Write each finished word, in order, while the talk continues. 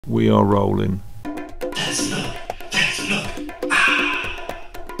We are rolling. Let's look, let's look, ah.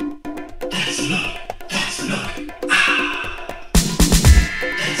 Let's look, let's look, ah.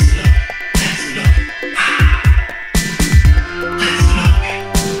 Let's look, let's look, ah. Let's look.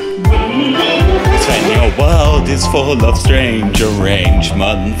 When your world is full of strange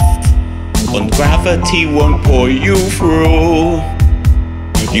arrangements and gravity won't pull you through,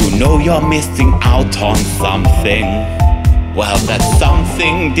 you know you're missing out on something. Well, that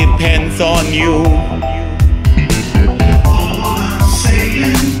something depends on you. All I'm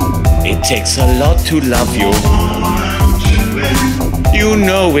saying, it takes a lot to love you. all I'm doing, You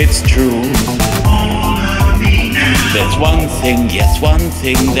know it's true. all I need now. There's one thing, yes, one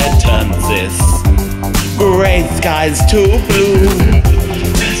thing that turns this gray skies to blue.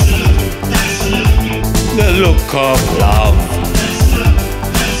 Let's look, let's look, The look of love. let's look,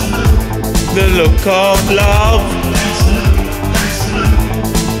 let's look, The look of love. let's look, let's look.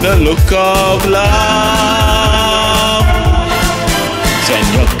 The look of love. When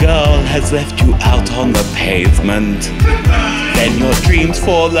your girl has left you out on the pavement, then your dreams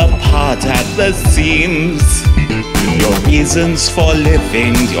fall apart at the seams. Your reasons for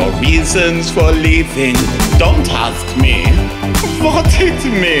living, your reasons for leaving, don't ask me what it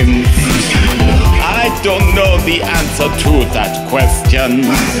means. I don't know the answer to that question.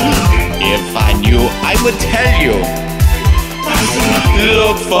 If I knew, I would tell you.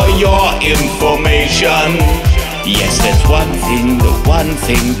 Look for your information. Yes, there's one thing, the one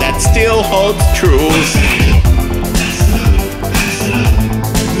thing that still holds true.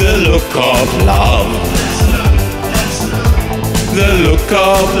 The look of love. The look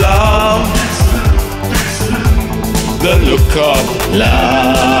of love. The look of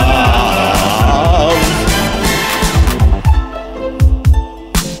love.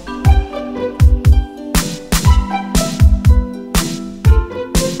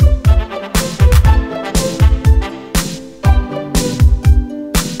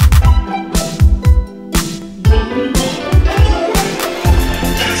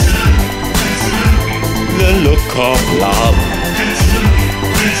 The look of love.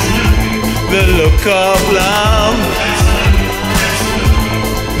 The look of love.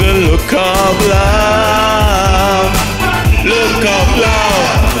 The look of love. Look of love.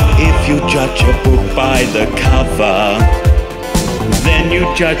 If you judge a book by the cover, then you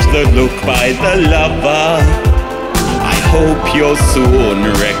judge the look by the lover. I hope you'll soon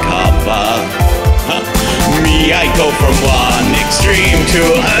recover. Me, I go from one extreme to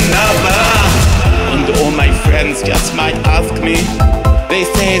another. And all my friends just might ask me. They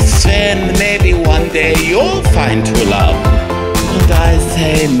say, Sven, maybe one day you'll find true love. And I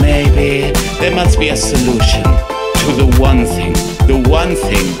say, maybe there must be a solution to the one thing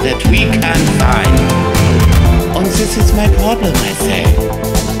that we can't find. And this is my problem, I say.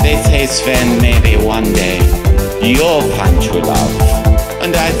 They say, Sven, maybe one day you'll find true love.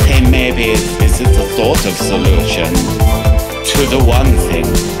 And I say, maybe this is a sort of solution to the one thing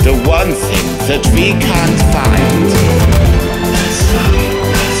that we can't find.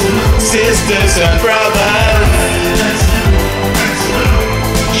 Sisters and brothers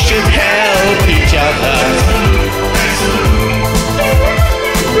should help each other.